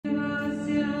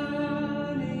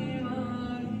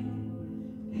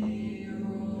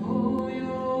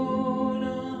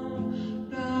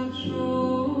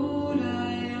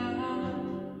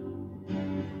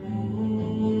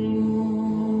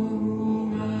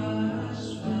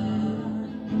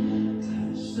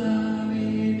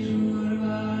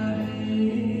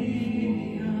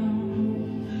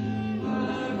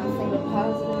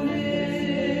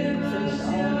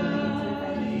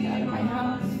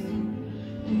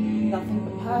Nothing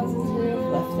but positive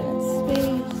left in its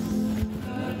space.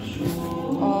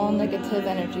 All negative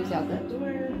energies out that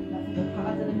door. Nothing but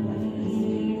positive left in its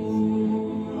space.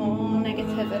 All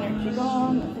negative energy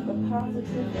gone. Nothing but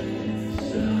positive left in its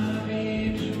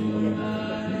space.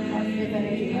 Positive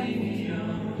energy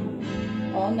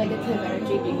left. All negative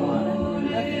energy be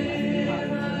gone. Nothing left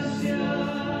but positive.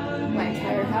 My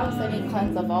entire house, I need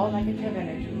cleanse of all negative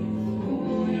energy.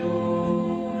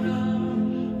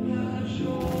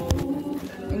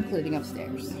 Including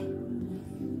upstairs.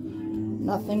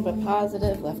 Nothing but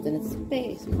positive left in its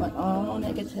space. But all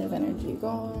negative energy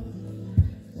gone.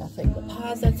 Nothing but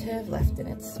positive left in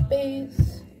its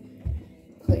space.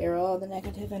 Clear all the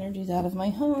negative energies out of my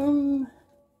home.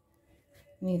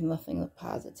 Need nothing but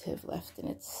positive left in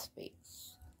its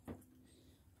space.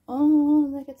 All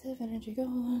negative energy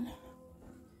gone.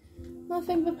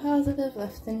 Nothing but positive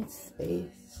left in its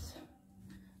space.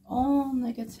 All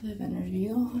negative energy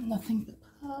gone. Nothing but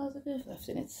positive left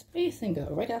in its space, and go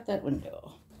right out that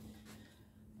window.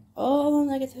 All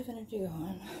negative energy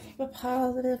gone. Nothing but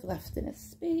positive left in its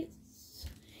space.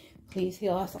 Please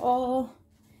heal us all,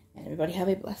 and everybody have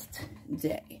a blessed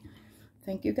day.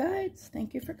 Thank you, guides.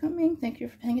 Thank you for coming. Thank you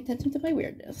for paying attention to my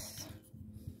weirdness.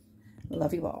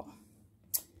 Love you all.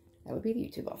 That would be the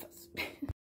YouTube office.